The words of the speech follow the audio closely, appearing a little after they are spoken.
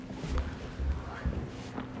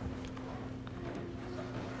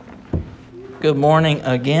Good morning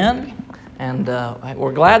again, and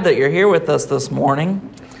we're glad that you're here with us this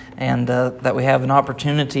morning, and that we have an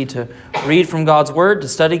opportunity to read from God's Word, to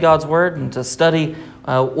study God's Word, and to study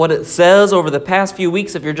what it says. Over the past few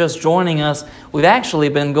weeks, if you're just joining us, we've actually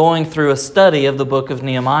been going through a study of the book of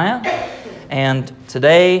Nehemiah, and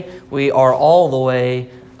today we are all the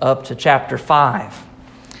way up to chapter 5.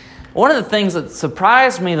 One of the things that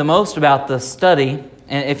surprised me the most about this study,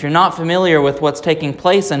 and if you're not familiar with what's taking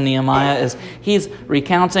place in Nehemiah, is he's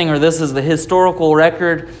recounting, or this is the historical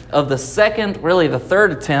record of the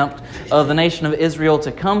third attempt of the nation of Israel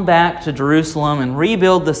to come back to Jerusalem and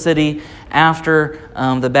rebuild the city after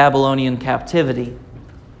the Babylonian captivity.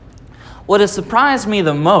 What has surprised me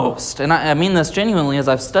the most, and I mean this genuinely as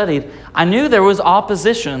I've studied, I knew there was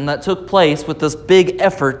opposition that took place with this big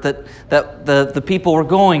effort that the people were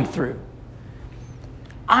going through.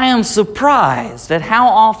 I am surprised at how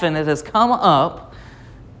often it has come up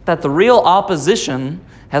that the real opposition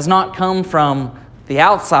has not come from the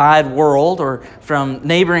outside world or from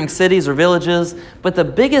neighboring cities or villages, but the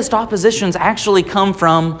biggest oppositions actually come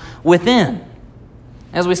from within.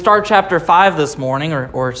 As we start chapter 5 this morning,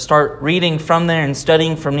 or start reading from there and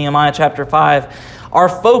studying from Nehemiah chapter 5, our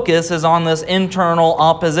focus is on this internal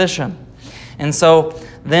opposition. And so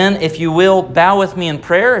then, if you will, bow with me in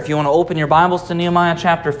prayer. If you want to open your Bibles to Nehemiah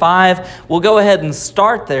chapter 5, we'll go ahead and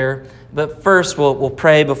start there. But first, we'll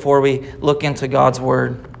pray before we look into God's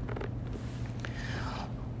Word.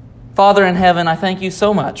 Father in heaven, I thank you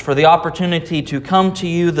so much for the opportunity to come to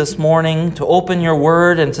you this morning, to open your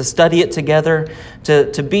Word and to study it together,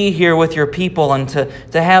 to be here with your people and to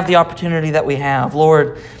have the opportunity that we have.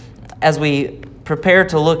 Lord, as we prepare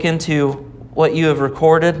to look into what you have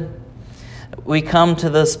recorded, we come to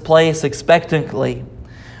this place expectantly,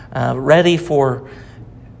 ready for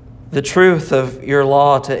the truth of your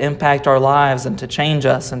law to impact our lives and to change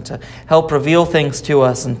us and to help reveal things to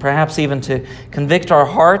us and perhaps even to convict our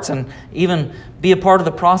hearts and even be a part of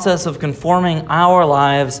the process of conforming our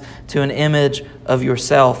lives to an image of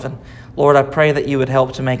yourself. And Lord, I pray that you would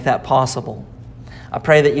help to make that possible. I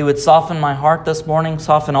pray that you would soften my heart this morning,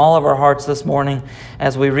 soften all of our hearts this morning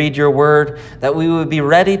as we read your word, that we would be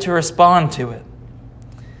ready to respond to it.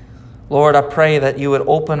 Lord, I pray that you would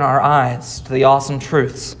open our eyes to the awesome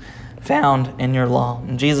truths found in your law.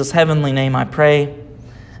 In Jesus' heavenly name I pray,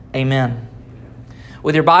 amen.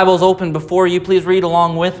 With your Bibles open before you, please read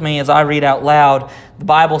along with me as I read out loud. The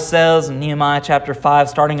Bible says in Nehemiah chapter 5,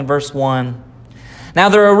 starting in verse 1, "Now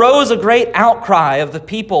there arose a great outcry of the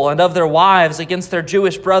people and of their wives against their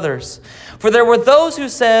Jewish brothers. For there were those who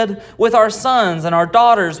said, 'With our sons and our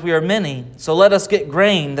daughters we are many, so let us get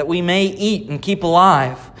grain that we may eat and keep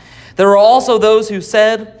alive.' There were also those who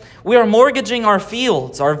said, 'We are mortgaging our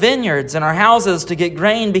fields, our vineyards, and our houses to get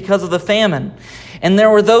grain because of the famine.' And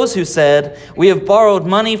there were those who said, 'We have borrowed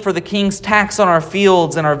money for the king's tax on our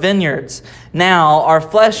fields and our vineyards. Now our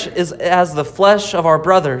flesh is as the flesh of our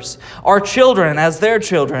brothers, our children as their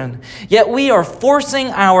children. Yet we are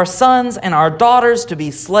forcing our sons and our daughters to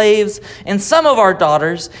be slaves, and some of our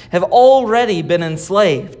daughters have already been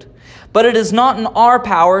enslaved. But it is not in our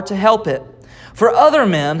power to help it, for other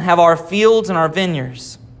men have our fields and our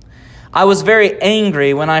vineyards.' I was very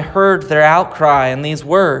angry when I heard their outcry and these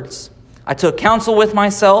words. I took counsel with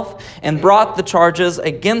myself and brought the charges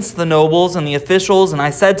against the nobles and the officials, and I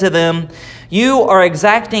said to them, 'You are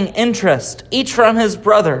exacting interest, each from his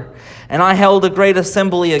brother.' And I held a great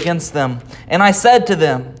assembly against them. And I said to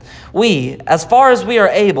them, 'We, as far as we are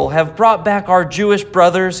able, have brought back our Jewish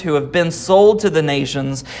brothers who have been sold to the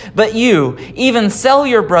nations. But you, even sell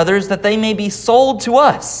your brothers that they may be sold to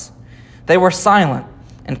us.' They were silent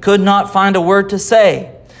and could not find a word to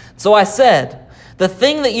say. So I said, 'The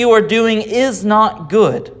thing that you are doing is not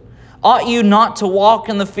good. Ought you not to walk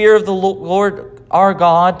in the fear of the Lord our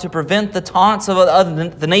God to prevent the taunts of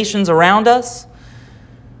the nations around us?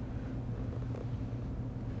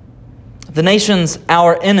 The nations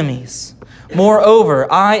our enemies.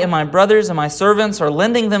 Moreover, I and my brothers and my servants are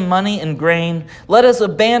lending them money and grain. Let us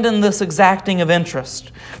abandon this exacting of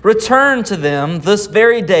interest. Return to them this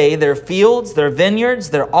very day their fields, their vineyards,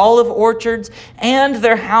 their olive orchards, and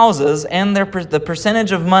their houses, and the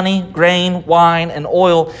percentage of money, grain, wine, and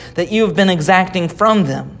oil that you have been exacting from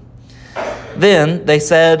them.' Then they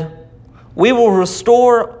said, 'We will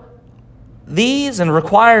restore these and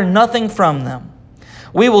require nothing from them.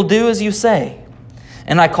 We will do as you say.'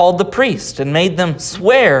 And I called the priest and made them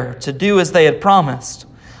swear to do as they had promised.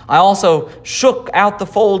 I also shook out the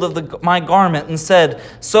fold of my garment and said,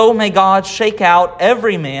 'So may God shake out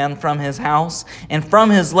every man from his house and from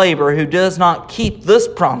his labor who does not keep this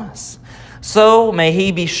promise. So may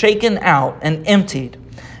he be shaken out and emptied.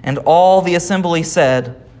 And all the assembly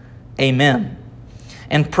said, Amen,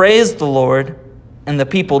 and praised the Lord, and the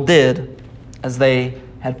people did as they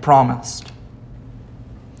had promised.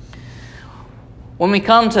 When we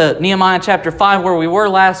come to Nehemiah chapter 5, where we were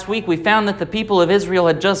last week, we found that the people of Israel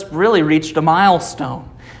had just really reached a milestone.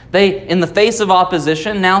 They, in the face of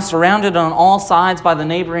opposition, now surrounded on all sides by the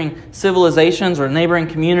neighboring civilizations or neighboring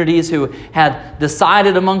communities who had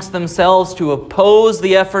decided amongst themselves to oppose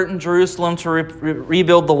the effort in Jerusalem to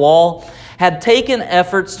rebuild the wall, had taken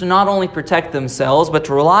efforts to not only protect themselves, but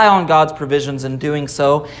to rely on God's provisions in doing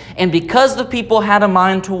so. And because the people had a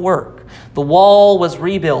mind to work, the wall was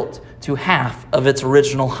rebuilt to half of its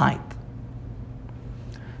original height.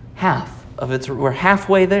 We're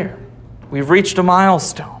halfway there. We've reached a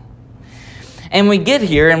milestone. And we get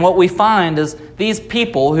here, and what we find is these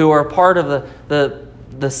people who are part of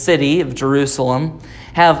the city of Jerusalem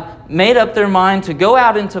have made up their mind to go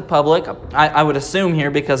out into public, I would assume here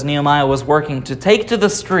because Nehemiah was working, to take to the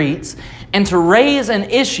streets and to raise an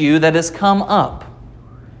issue that has come up.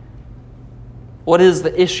 What is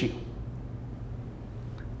the issue?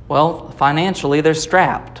 Well, financially, they're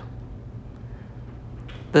strapped.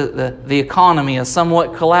 The economy has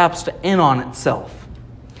somewhat collapsed in on itself.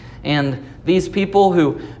 And these people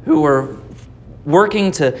who were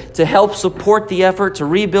working to help support the effort to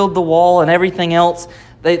rebuild the wall and everything else,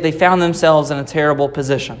 they found themselves in a terrible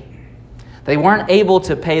position. They weren't able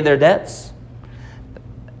to pay their debts.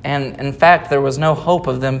 And in fact, there was no hope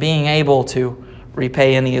of them being able to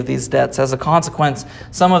repay any of these debts. As a consequence,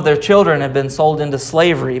 some of their children have been sold into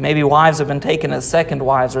slavery. Maybe wives have been taken as second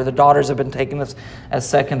wives, or the daughters have been taken as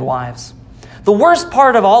second wives. The worst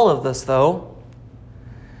part of all of this, though,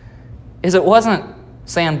 is it wasn't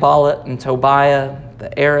Sanballat and Tobiah,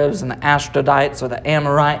 the Arabs and the Ashdodites or the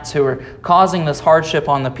Amorites who were causing this hardship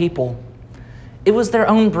on the people. It was their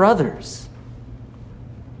own brothers.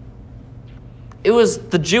 It was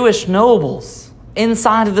the Jewish nobles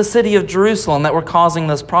inside of the city of Jerusalem that were causing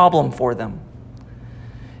this problem for them.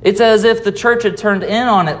 It's as if the church had turned in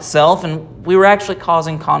on itself and we were actually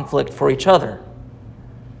causing conflict for each other.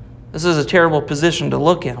 This is a terrible position to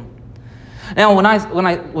look in. Now, when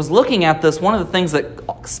I was looking at this, one of the things that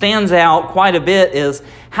stands out quite a bit is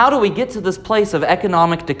how do we get to this place of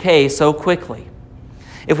economic decay so quickly?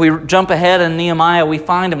 If we jump ahead in Nehemiah, we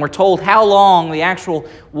find and we're told how long the actual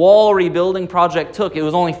wall rebuilding project took. It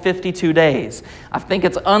was only 52 days. I think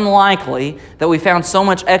it's unlikely that we found so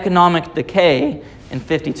much economic decay in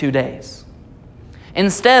 52 days.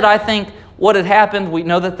 Instead, I think what had happened, we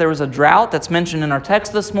know that there was a drought that's mentioned in our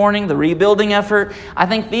text this morning, the rebuilding effort. I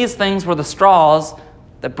think these things were the straws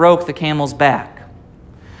that broke the camel's back.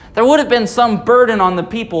 There would have been some burden on the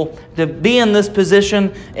people to be in this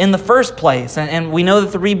position in the first place. And we know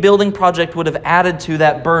that the rebuilding project would have added to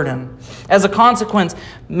that burden. As a consequence,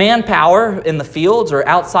 manpower in the fields or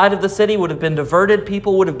outside of the city would have been diverted.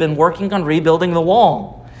 People would have been working on rebuilding the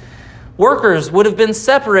wall. Workers would have been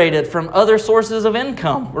separated from other sources of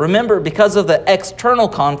income. Remember, because of the external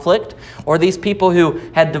conflict, or these people who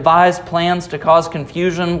had devised plans to cause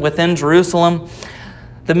confusion within Jerusalem,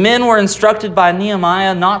 the men were instructed by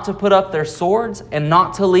Nehemiah not to put up their swords and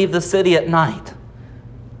not to leave the city at night.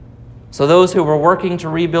 So those who were working to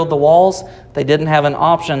rebuild the walls, they didn't have an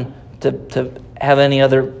option to have any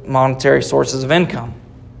other monetary sources of income.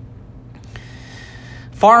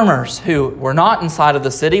 Farmers who were not inside of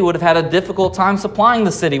the city would have had a difficult time supplying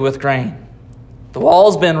the city with grain. The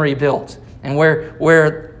wall's been rebuilt, and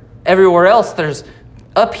where everywhere else there's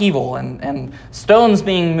upheaval and stones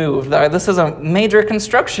being moved. This is a major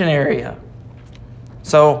construction area.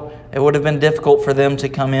 So it would have been difficult for them to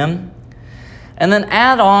come in. And then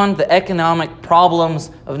add on the economic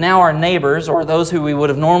problems of now our neighbors, or those who we would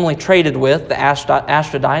have normally traded with, the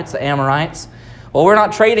Ashdodites, the Amorites. Well, we're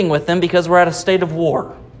not trading with them because we're at a state of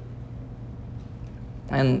war.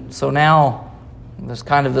 And so now there's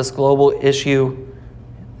kind of this global issue.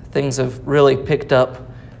 Things have really picked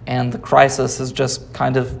up, and the crisis is just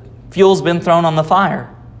kind of, fuel's been thrown on the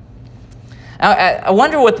fire. I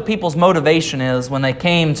wonder what the people's motivation is when they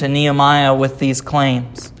came to Nehemiah with these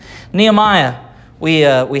claims. Nehemiah, we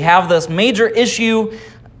have this major issue.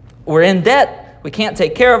 We're in debt. We can't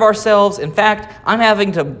take care of ourselves. In fact, I'm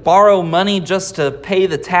having to borrow money just to pay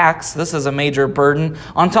the tax. This is a major burden.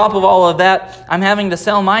 On top of all of that, I'm having to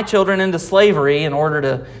sell my children into slavery in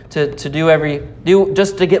order to do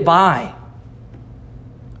just to get by.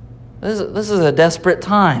 This is a desperate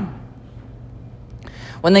time.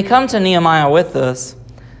 When they come to Nehemiah with this,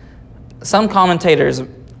 some commentators,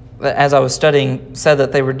 as I was studying, said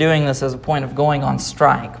that they were doing this as a point of going on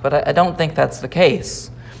strike, but I don't think that's the case.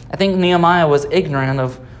 I think Nehemiah was ignorant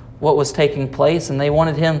of what was taking place, and they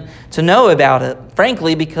wanted him to know about it,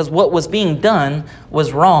 frankly, because what was being done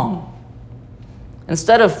was wrong.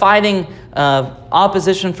 Instead of fighting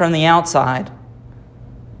opposition from the outside,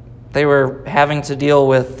 they were having to deal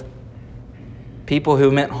with people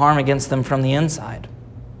who meant harm against them from the inside.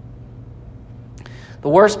 The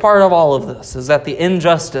worst part of all of this is that the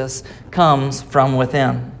injustice comes from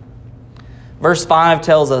within. Verse 5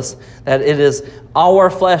 tells us that it is our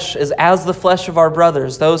flesh is as the flesh of our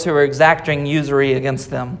brothers, those who are exacting usury against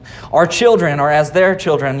them. Our children are as their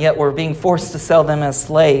children, yet we're being forced to sell them as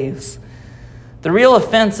slaves. The real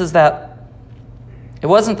offense is that it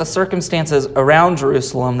wasn't the circumstances around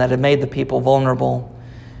Jerusalem that had made the people vulnerable.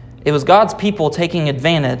 It was God's people taking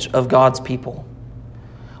advantage of God's people.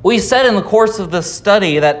 We said in the course of this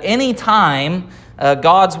study that any time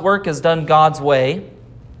God's work is done God's way,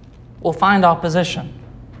 we'll find opposition.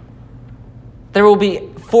 There will be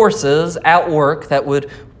forces at work that would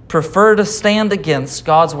prefer to stand against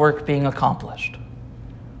God's work being accomplished.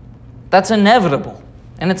 That's inevitable,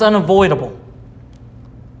 and it's unavoidable.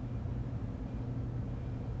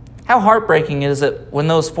 How heartbreaking is it when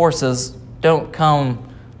those forces don't come?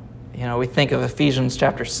 We think of Ephesians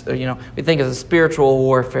chapter, we think of the spiritual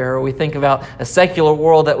warfare, or we think about a secular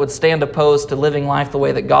world that would stand opposed to living life the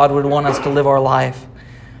way that God would want us to live our life.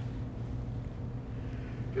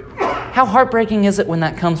 How heartbreaking is it when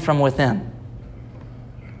that comes from within?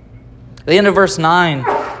 The end of verse 9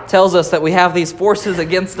 tells us that we have these forces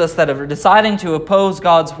against us that are deciding to oppose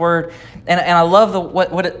God's word. And I love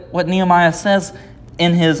what Nehemiah says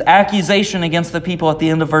in his accusation against the people at the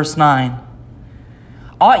end of verse 9.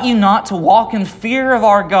 Ought you not to walk in fear of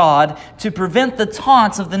our God to prevent the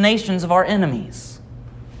taunts of the nations of our enemies?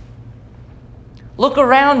 Look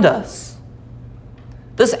around us.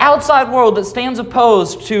 This outside world that stands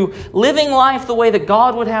opposed to living life the way that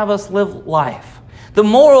God would have us live life. The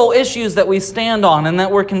moral issues that we stand on and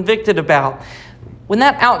that we're convicted about. When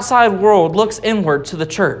that outside world looks inward to the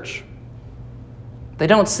church, they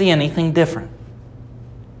don't see anything different.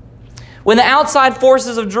 When the outside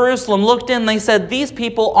forces of Jerusalem looked in, they said, these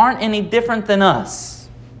people aren't any different than us.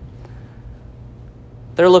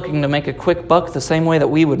 They're looking to make a quick buck the same way that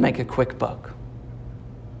we would make a quick buck.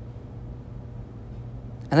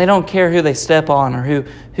 And they don't care who they step on or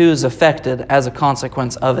who's affected as a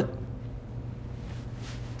consequence of it.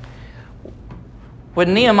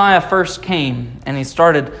 When Nehemiah first came and he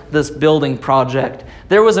started this building project,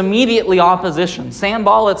 there was immediately opposition.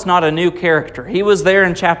 Sanballat's not a new character. He was there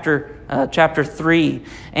in chapter 3.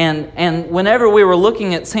 And whenever we were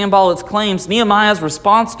looking at Sanballat's claims, Nehemiah's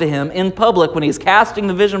response to him in public when he's casting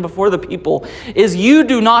the vision before the people is, you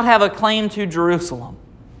do not have a claim to Jerusalem.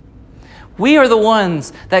 We are the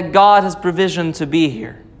ones that God has provisioned to be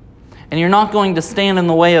here. And you're not going to stand in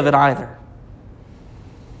the way of it either.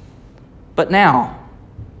 But now,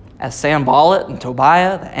 as Sanballat and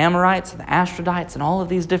Tobiah, the Amorites and the Ashdodites and all of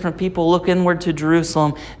these different people look inward to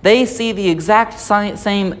Jerusalem, they see the exact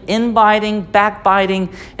same inbiting,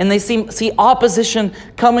 backbiting, and they see opposition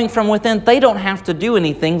coming from within. They don't have to do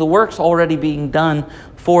anything. The work's already being done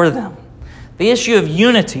for them. The issue of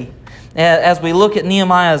unity, as we look at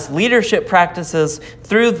Nehemiah's leadership practices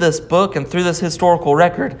through this book and through this historical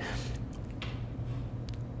record,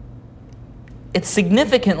 it's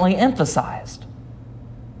significantly emphasized.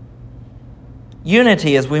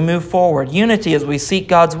 Unity as we move forward. Unity as we seek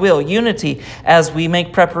God's will. Unity as we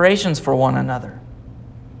make preparations for one another.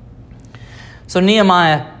 So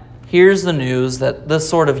Nehemiah hears the news that this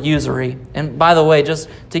sort of usury, and by the way, just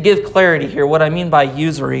to give clarity here, what I mean by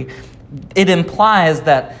usury, it implies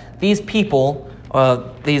that these people,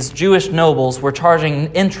 these Jewish nobles, were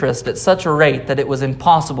charging interest at such a rate that it was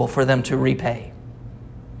impossible for them to repay.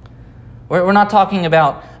 We're not talking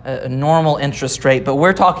about a normal interest rate, but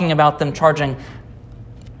we're talking about them charging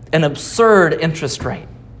an absurd interest rate.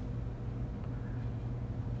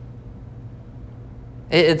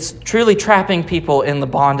 It's truly trapping people in the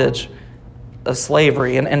bondage of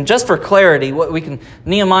slavery. And just for clarity,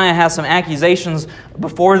 Nehemiah has some accusations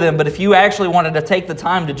before them, but if you actually wanted to take the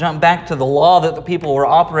time to jump back to the law that the people were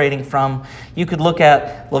operating from, you could look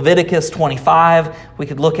at Leviticus 25, we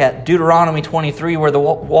could look at Deuteronomy 23, where the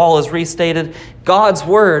wall is restated. God's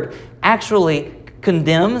word actually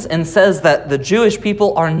condemns and says that the Jewish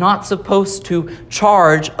people are not supposed to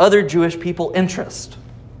charge other Jewish people interest.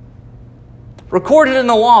 Recorded in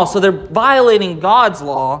the law, so they're violating God's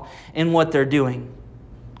law in what they're doing.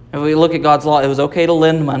 If we look at God's law, it was okay to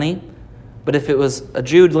lend money, but if it was a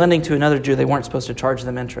Jew lending to another Jew, they weren't supposed to charge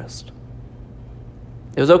them interest.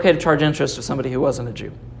 It was okay to charge interest to somebody who wasn't a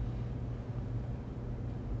Jew.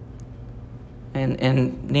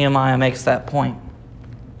 And Nehemiah makes that point.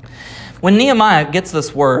 When Nehemiah gets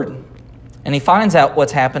this word, and he finds out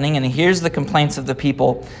what's happening, and he hears the complaints of the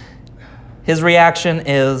people, his reaction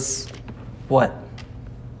is what?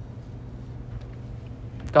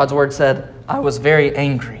 God's word said, I was very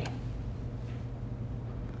angry.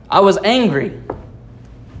 I was angry.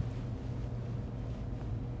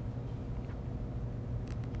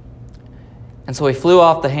 And so he flew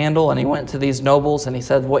off the handle and he went to these nobles and he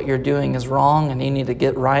said, what you're doing is wrong and you need to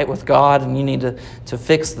get right with God and you need to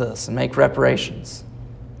fix this and make reparations.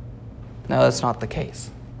 No, that's not the case.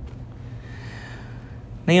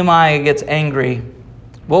 Nehemiah gets angry.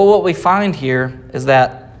 Well, what we find here is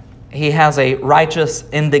that he has a righteous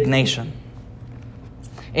indignation.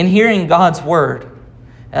 In hearing God's word,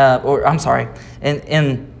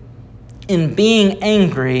 in being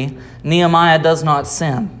angry, Nehemiah does not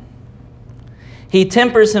sin. He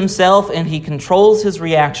tempers himself and he controls his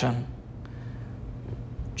reaction.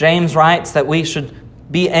 James writes that we should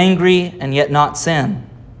be angry and yet not sin.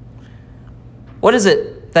 What is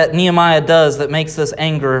it that Nehemiah does that makes this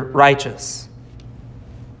anger righteous?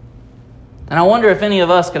 And I wonder if any of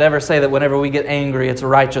us could ever say that whenever we get angry, it's a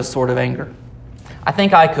righteous sort of anger. I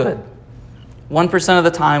think I could. 1% of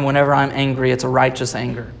the time, whenever I'm angry, it's a righteous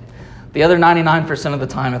anger. The other 99% of the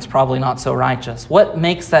time, it's probably not so righteous. What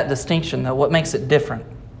makes that distinction, though? What makes it different?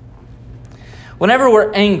 Whenever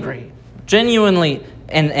we're angry, genuinely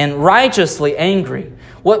and righteously angry,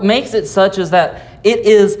 what makes it such is that it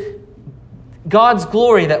is God's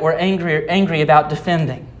glory that we're angry about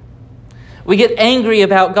defending. We get angry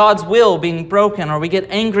about God's will being broken, or we get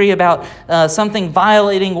angry about something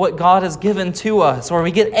violating what God has given to us, or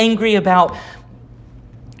we get angry about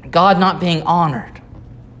God not being honored.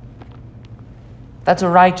 That's a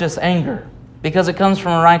righteous anger because it comes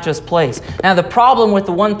from a righteous place. Now, the problem with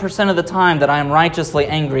the 1% of the time that I am righteously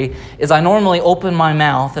angry is I normally open my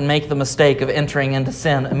mouth and make the mistake of entering into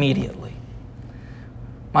sin immediately.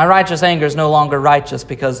 My righteous anger is no longer righteous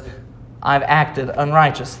because I've acted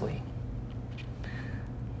unrighteously.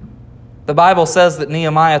 The Bible says that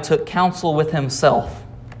Nehemiah took counsel with himself.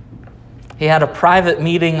 He had a private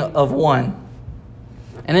meeting of one.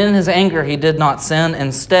 And in his anger, he did not sin.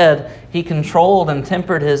 Instead, he controlled and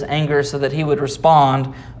tempered his anger so that he would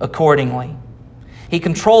respond accordingly. He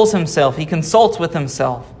controls himself. He consults with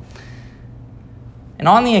himself. And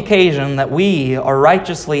on the occasion that we are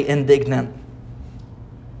righteously indignant,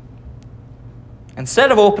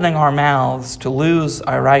 instead of opening our mouths to lose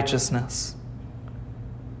our righteousness,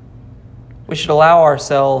 we should allow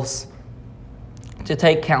ourselves to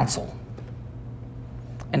take counsel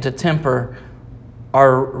and to temper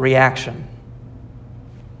our reaction.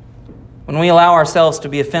 When we allow ourselves to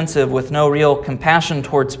be offensive with no real compassion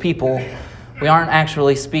towards people, we aren't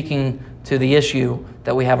actually speaking to the issue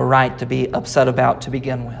that we have a right to be upset about to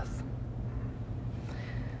begin with.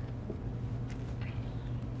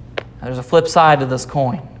 There's a flip side to this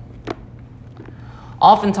coin.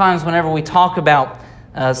 Oftentimes, whenever we talk about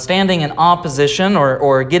standing in opposition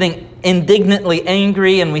or getting indignantly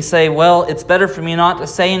angry and we say, well, it's better for me not to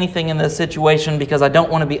say anything in this situation because I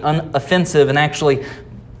don't want to be offensive and actually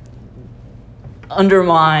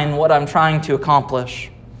undermine what I'm trying to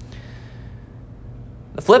accomplish.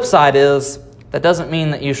 The flip side is that doesn't mean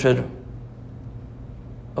that you should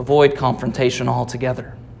avoid confrontation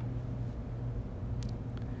altogether.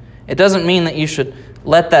 It doesn't mean that you should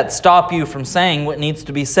let that stop you from saying what needs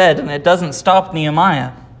to be said, and it doesn't stop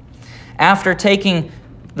Nehemiah. After taking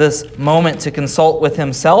this moment to consult with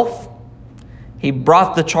himself, he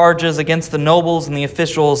brought the charges against the nobles and the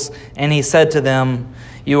officials, and he said to them,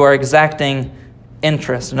 you are exacting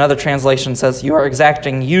interest. Another translation says, you are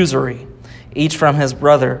exacting usury, each from his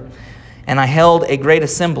brother. And I held a great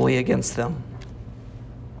assembly against them.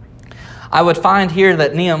 I would find here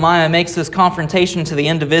that Nehemiah makes this confrontation to the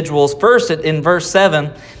individuals first in verse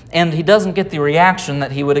 7, and he doesn't get the reaction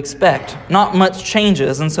that he would expect. Not much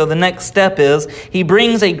changes, and so the next step is he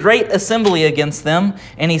brings a great assembly against them,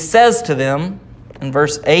 and he says to them in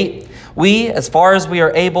verse 8, we, as far as we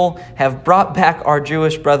are able, have brought back our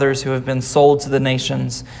Jewish brothers who have been sold to the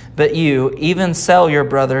nations, but you even sell your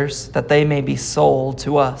brothers that they may be sold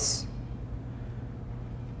to us.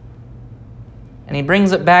 And he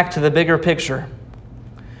brings it back to the bigger picture.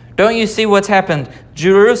 Don't you see what's happened?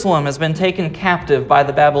 Jerusalem has been taken captive by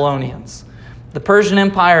the Babylonians. The Persian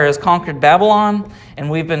Empire has conquered Babylon, and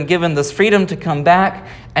we've been given this freedom to come back.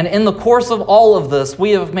 And in the course of all of this,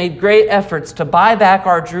 we have made great efforts to buy back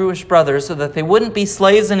our Jewish brothers so that they wouldn't be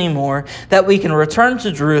slaves anymore, that we can return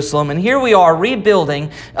to Jerusalem. And here we are rebuilding,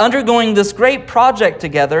 undergoing this great project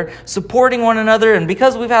together, supporting one another. And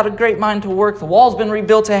because we've had a great mind to work, the wall's been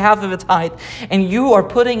rebuilt to half of its height. And you are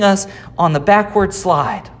putting us on the backward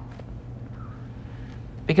slide.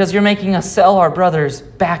 because you're making us sell our brothers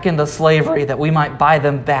back into slavery that we might buy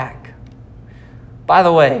them back. By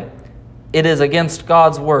the way, it is against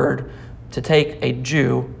God's word to take a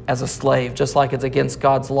Jew as a slave, just like it's against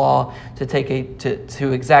God's law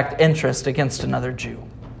to exact interest against another Jew.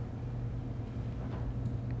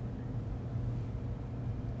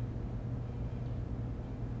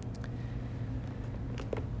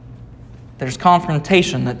 There's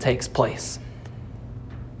confrontation that takes place.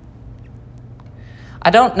 I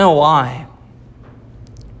don't know why.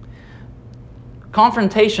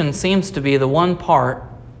 Confrontation seems to be the one part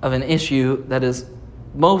of an issue that is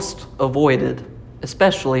most avoided,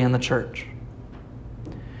 especially in the church.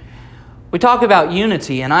 We talk about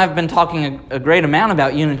unity, and I've been talking a great amount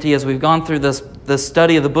about unity as we've gone through this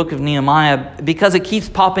study of the book of Nehemiah, because it keeps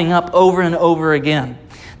popping up over and over again.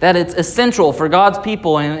 That it's essential for God's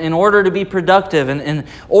people in order to be productive and in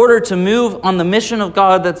order to move on the mission of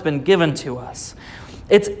God that's been given to us.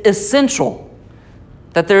 It's essential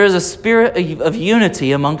that there is a spirit of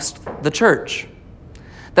unity amongst the church.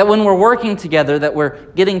 That when we're working together, that we're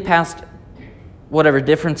getting past whatever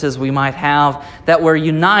differences we might have, that we're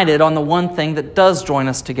united on the one thing that does join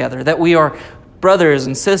us together, that we are brothers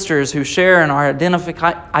and sisters who share in our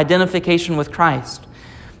identification with Christ.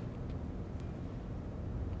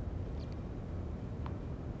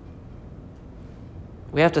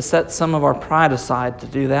 We have to set some of our pride aside to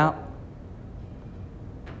do that.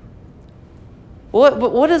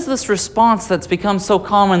 What is this response that's become so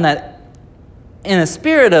common that in a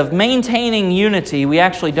spirit of maintaining unity, we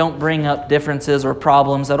actually don't bring up differences or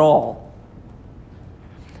problems at all?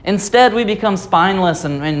 Instead, we become spineless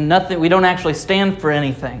and nothing. We don't actually stand for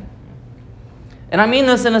anything. And I mean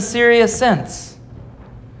this in a serious sense.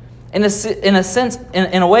 In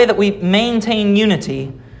a way that we maintain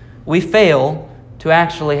unity, we fail to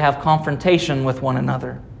actually have confrontation with one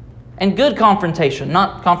another. And good confrontation,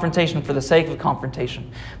 not confrontation for the sake of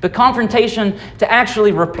confrontation, but confrontation to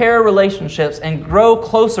actually repair relationships and grow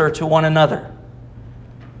closer to one another.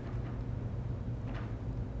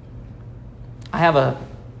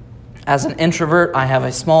 As an introvert, I have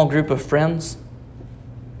a small group of friends.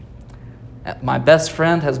 My best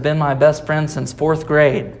friend has been my best friend since 4th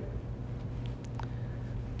grade.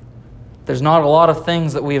 There's not a lot of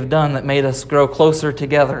things that we have done that made us grow closer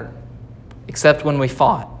together, except when we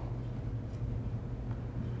fought.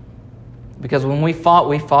 Because when we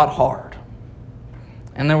fought hard.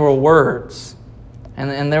 And there were words.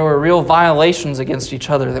 And there were real violations against each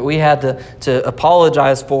other that we had to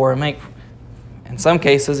apologize for and make, in some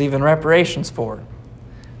cases, even reparations for.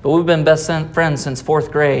 But we've been best friends since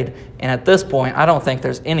 4th grade, and at this point, I don't think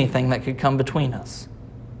there's anything that could come between us.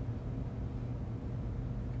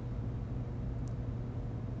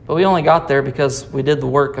 But we only got there because we did the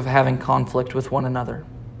work of having conflict with one another.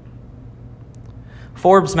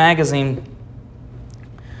 Forbes magazine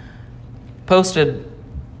posted,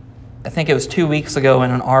 I think it was 2 weeks ago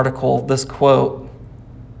in an article, this quote: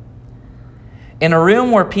 "In a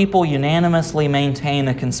room where people unanimously maintain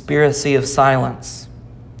a conspiracy of silence,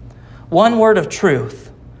 one word of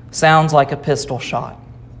truth sounds like a pistol shot."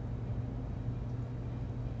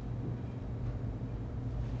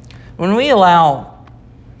 When we allow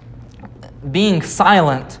being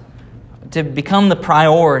silent to become the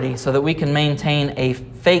priority so that we can maintain a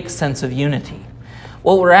fake sense of unity,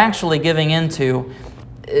 what we're actually giving into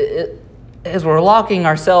is we're locking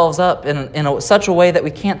ourselves up in such a way that we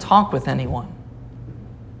can't talk with anyone.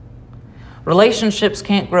 Relationships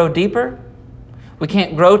can't grow deeper. We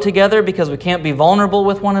can't grow together because we can't be vulnerable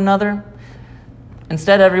with one another.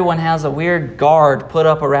 Instead, everyone has a weird guard put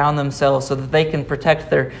up around themselves so that they can protect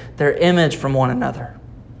their image from one another.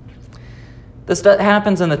 This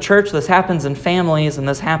happens in the church, this happens in families, and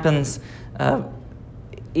this happens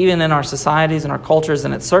even in our societies and our cultures,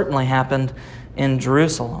 and it certainly happened in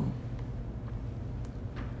Jerusalem.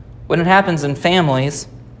 When it happens in families,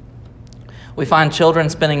 we find children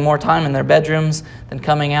spending more time in their bedrooms than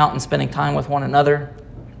coming out and spending time with one another.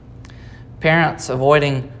 Parents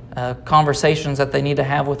avoiding conversations that they need to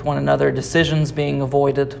have with one another, decisions being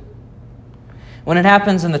avoided. When it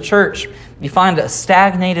happens in the church, you find a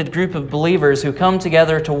stagnated group of believers who come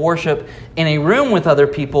together to worship in a room with other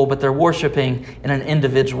people, but they're worshiping in an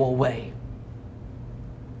individual way.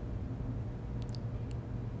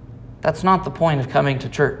 That's not the point of coming to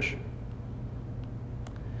church.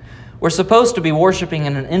 We're supposed to be worshiping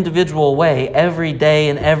in an individual way every day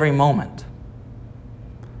and every moment.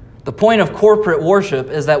 The point of corporate worship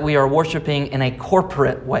is that we are worshiping in a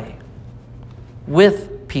corporate way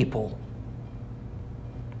with people.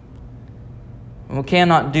 And we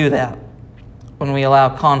cannot do that when we allow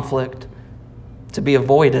conflict to be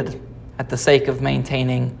avoided at the sake of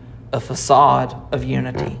maintaining a facade of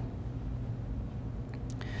unity.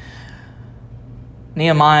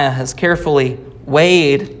 Nehemiah has carefully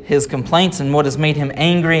weighed his complaints and what has made him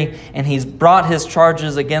angry, and he's brought his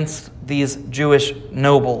charges against these Jewish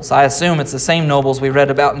nobles. I assume it's the same nobles we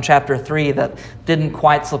read about in chapter 3 that didn't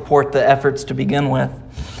quite support the efforts to begin with.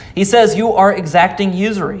 He says, "You are exacting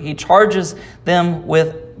usury." He charges them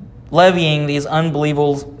with levying these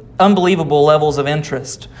unbelievable levels of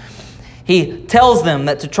interest. He tells them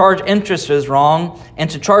that to charge interest is wrong, and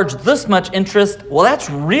to charge this much interest, well, that's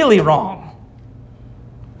really wrong.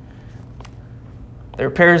 There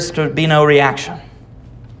appears to be no reaction.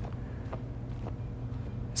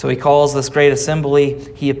 So he calls this great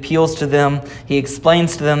assembly. He appeals to them. He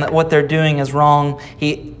explains to them that what they're doing is wrong.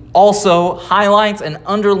 He also highlights and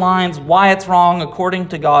underlines why it's wrong according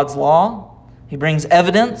to God's law. He brings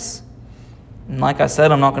evidence. And like I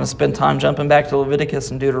said, I'm not going to spend time jumping back to Leviticus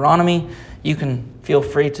and Deuteronomy. You can feel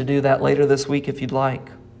free to do that later this week if you'd like.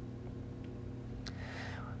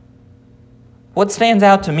 What stands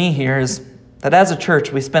out to me here is that as a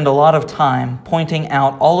church, we spend a lot of time pointing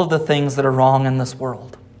out all of the things that are wrong in this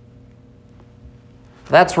world.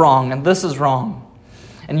 That's wrong, and this is wrong.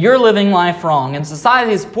 And you're living life wrong, and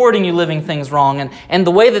society is supporting you living things wrong, and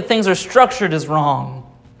the way that things are structured is wrong.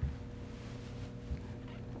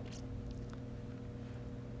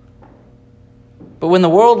 But when the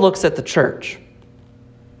world looks at the church,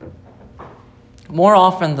 more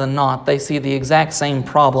often than not, they see the exact same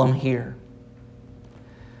problem here.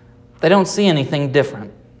 They don't see anything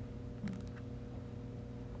different.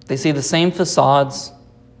 They see the same facades.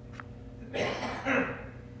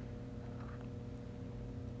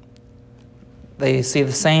 They see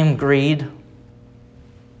the same greed.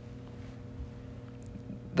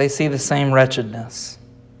 They see the same wretchedness.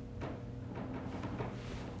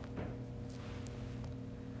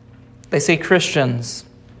 They see Christians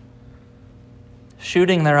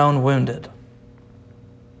shooting their own wounded.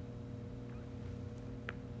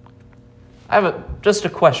 I have just a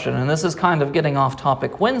question, and this is kind of getting off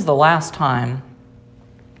topic. When's the last time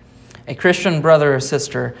a Christian brother or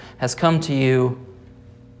sister has come to you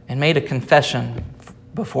and made a confession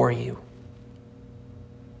before you?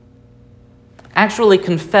 Actually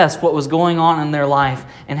confessed what was going on in their life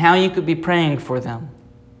and how you could be praying for them.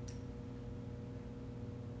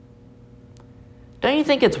 Don't you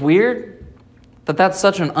think it's weird that that's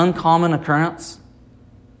such an uncommon occurrence?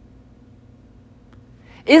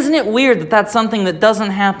 Isn't it weird that that's something that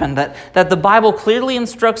doesn't happen, that the Bible clearly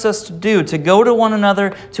instructs us to do, to go to one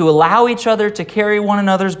another, to allow each other to carry one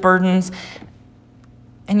another's burdens?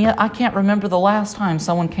 And yet I can't remember the last time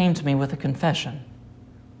someone came to me with a confession.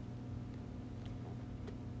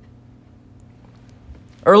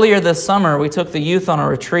 Earlier this summer, we took the youth on a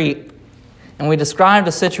retreat, and we described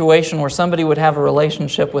a situation where somebody would have a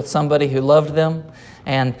relationship with somebody who loved them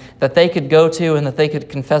and that they could go to and that they could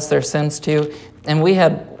confess their sins to. And we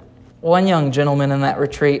had one young gentleman in that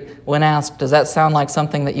retreat, when asked, "Does that sound like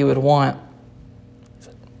something that you would want?" He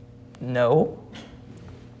said, "No."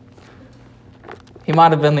 He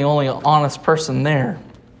might have been the only honest person there.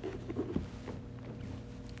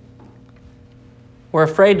 We're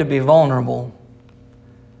afraid to be vulnerable.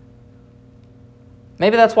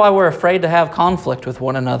 Maybe that's why we're afraid to have conflict with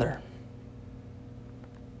one another.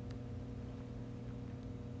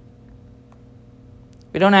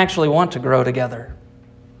 We don't actually want to grow together.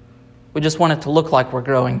 We just want it to look like we're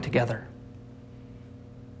growing together.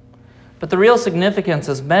 But the real significance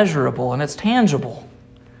is measurable and it's tangible.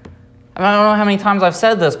 I don't know how many times I've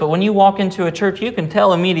said this, but when you walk into a church, you can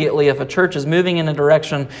tell immediately if a church is moving in a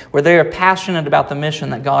direction where they are passionate about the mission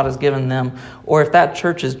that God has given them, or if that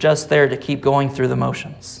church is just there to keep going through the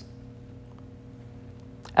motions.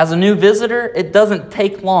 As a new visitor, it doesn't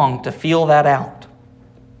take long to feel that out.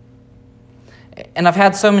 And I've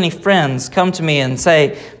had so many friends come to me and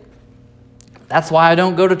say, "That's why I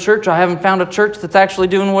don't go to church. I haven't found a church that's actually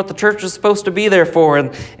doing what the church is supposed to be there for."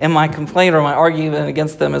 And my complaint or my argument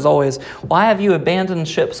against them is always, "Why have you abandoned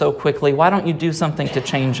ship so quickly? Why don't you do something to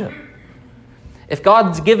change it? If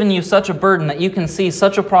God's given you such a burden that you can see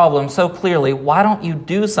such a problem so clearly, why don't you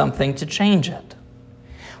do something to change it?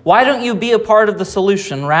 Why don't you be a part of the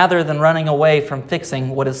solution rather than running away from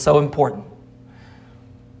fixing what is so important?"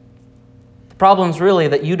 The problem is really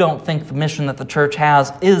that you don't think the mission that the church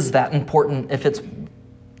has is that important. If it's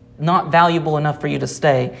not valuable enough for you to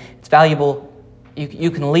stay, it's valuable,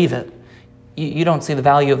 you can leave it. You don't see the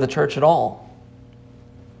value of the church at all.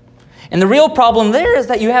 And the real problem there is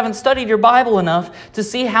that you haven't studied your Bible enough to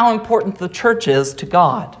see how important the church is to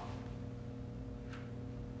God.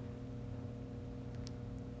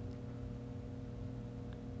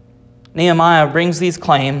 Nehemiah brings these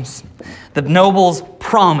claims. The nobles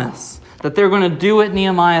promise that they're going to do what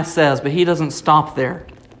Nehemiah says, but he doesn't stop there.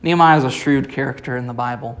 Nehemiah is a shrewd character in the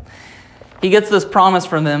Bible. He gets this promise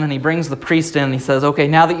from them, and he brings the priest in, and he says, okay,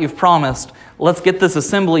 now that you've promised, let's get this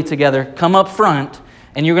assembly together. Come up front,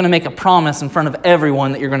 and you're going to make a promise in front of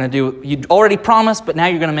everyone that you're going to do. You already promised, but now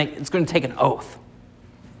it's going to take an oath.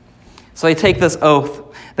 So they take this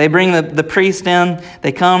oath. They bring the priest in,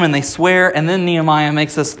 they come and they swear, and then Nehemiah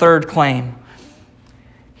makes this third claim.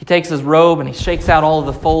 He takes his robe and he shakes out all of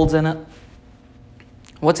the folds in it.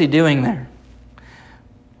 What's he doing there?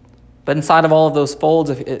 But inside of all of those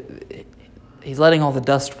folds, he's letting all the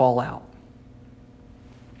dust fall out.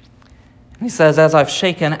 And he says, as I've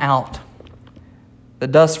shaken out the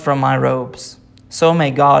dust from my robes, so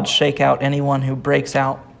may God shake out anyone who breaks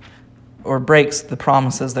out or breaks the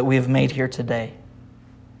promises that we have made here today.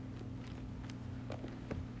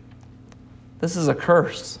 This is a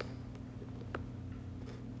curse.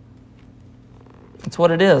 It's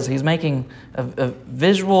what it is. He's making a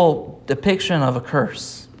visual depiction of a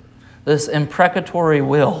curse. This imprecatory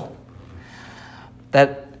will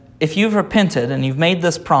that if you've repented and you've made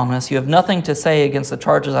this promise, you have nothing to say against the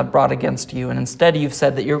charges I've brought against you, and instead you've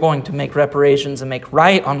said that you're going to make reparations and make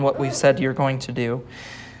right on what we've said you're going to do.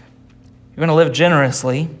 You're going to live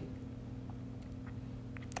generously.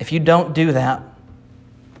 If you don't do that,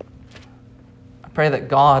 I pray that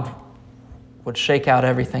God would shake out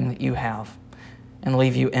everything that you have and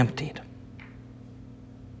leave you emptied.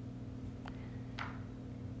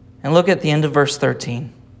 And look at the end of verse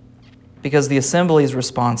 13, because the assembly's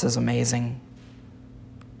response is amazing.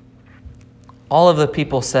 All of the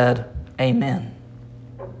people said, Amen.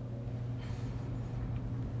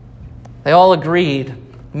 They all agreed,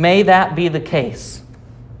 may that be the case.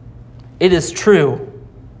 It is true.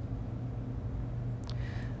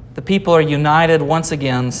 The people are united once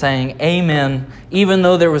again, saying amen, even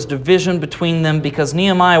though there was division between them, because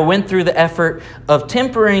Nehemiah went through the effort of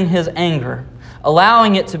tempering his anger,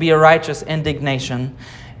 allowing it to be a righteous indignation,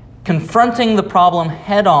 confronting the problem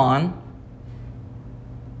head on,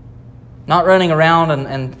 not running around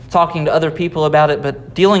and talking to other people about it,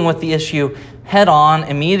 but dealing with the issue head on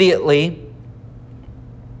immediately.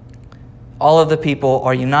 All of the people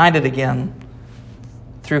are united again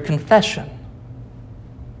through confession.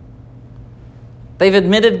 They've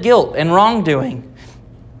admitted guilt and wrongdoing,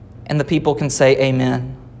 and the people can say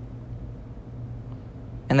amen.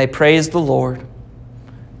 And they praised the Lord,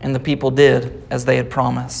 and the people did as they had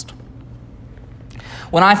promised.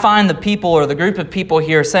 When I find the people or the group of people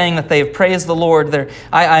here saying that they've praised the Lord,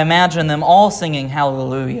 I imagine them all singing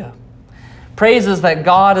hallelujah. Praises that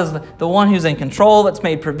God is the one who's in control, that's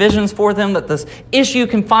made provisions for them, that this issue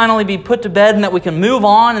can finally be put to bed and that we can move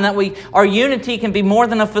on, and that our unity can be more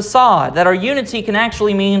than a facade, that our unity can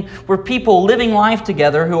actually mean we're people living life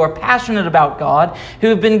together who are passionate about God, who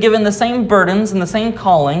have been given the same burdens and the same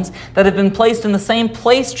callings, that have been placed in the same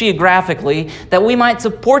place geographically, that we might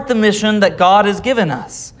support the mission that God has given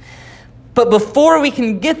us. But before we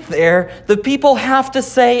can get there, the people have to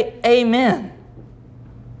say amen.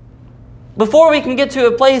 Before we can get to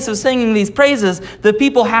a place of singing these praises, the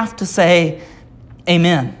people have to say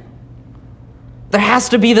amen. There has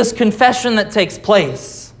to be this confession that takes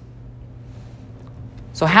place.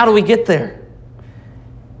 So how do we get there?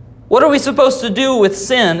 What are we supposed to do with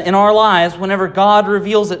sin in our lives whenever God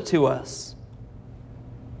reveals it to us?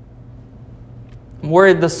 I'm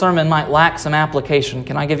worried this sermon might lack some application.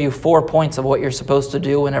 Can I give you 4 points of what you're supposed to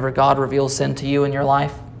do whenever God reveals sin to you in your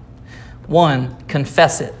life? 1,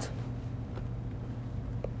 confess it.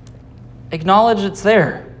 Acknowledge it's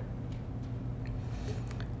there.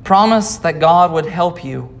 Promise that God would help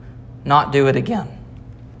you not do it again.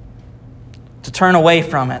 To turn away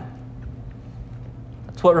from it.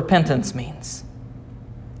 That's what repentance means.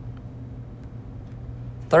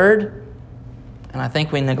 3rd, and I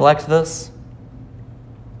think we neglect this,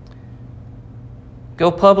 go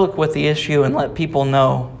public with the issue and let people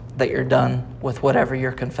know that you're done with whatever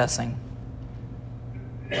you're confessing.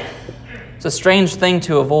 It's a strange thing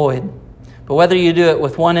to avoid. But whether you do it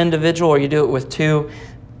with one individual or you do it with 2,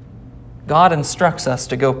 God instructs us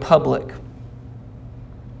to go public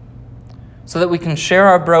so that we can share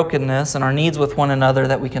our brokenness and our needs with one another,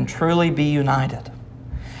 that we can truly be united.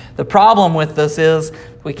 The problem with this is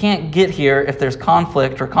we can't get here if there's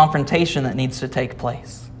conflict or confrontation that needs to take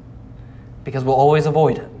place, because we'll always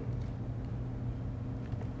avoid it.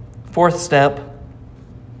 4th step,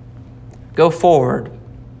 go forward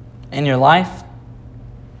in your life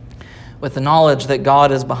with the knowledge that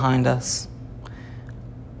God is behind us,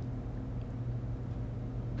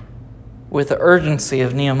 with the urgency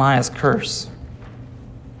of Nehemiah's curse,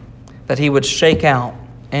 that He would shake out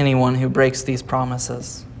anyone who breaks these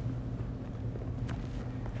promises.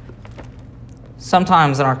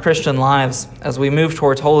 Sometimes in our Christian lives, as we move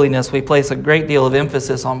towards holiness, we place a great deal of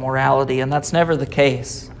emphasis on morality, and that's never the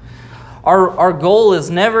case. Our goal is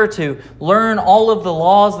never to learn all of the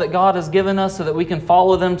laws that God has given us so that we can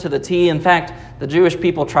follow them to the T. In fact, the Jewish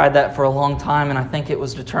people tried that for a long time, and I think it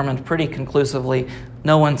was determined pretty conclusively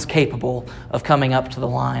no one's capable of coming up to the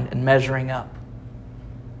line and measuring up.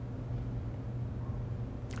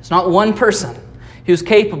 It's not one person who's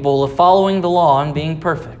capable of following the law and being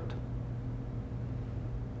perfect,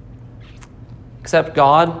 except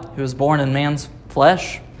God, who was born in man's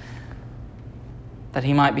flesh, that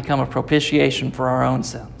He might become a propitiation for our own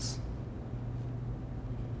sins.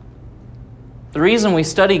 The reason we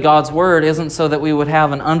study God's Word isn't so that we would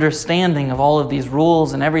have an understanding of all of these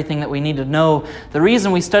rules and everything that we need to know. The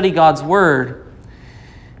reason we study God's Word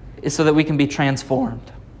is so that we can be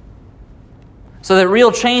transformed, so that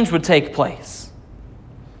real change would take place.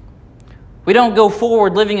 We don't go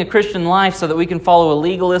forward living a Christian life so that we can follow a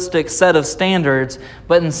legalistic set of standards,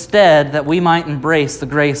 but instead that we might embrace the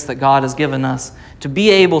grace that God has given us to be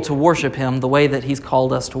able to worship Him the way that He's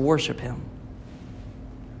called us to worship Him.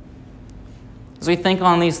 As we think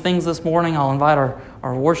on these things this morning, I'll invite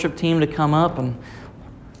our worship team to come up. And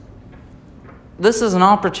this is an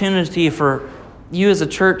opportunity for you as a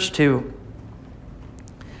church to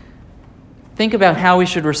think about how we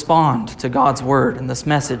should respond to God's Word and this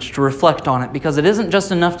message, to reflect on it, because it isn't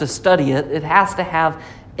just enough to study it. It has to have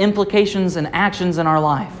implications and actions in our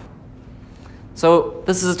life. So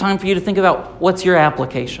this is a time for you to think about what's your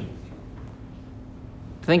application.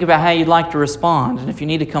 Think about how you'd like to respond. And if you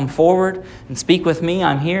need to come forward and speak with me,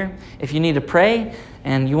 I'm here. If you need to pray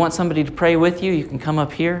and you want somebody to pray with you, you can come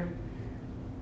up here.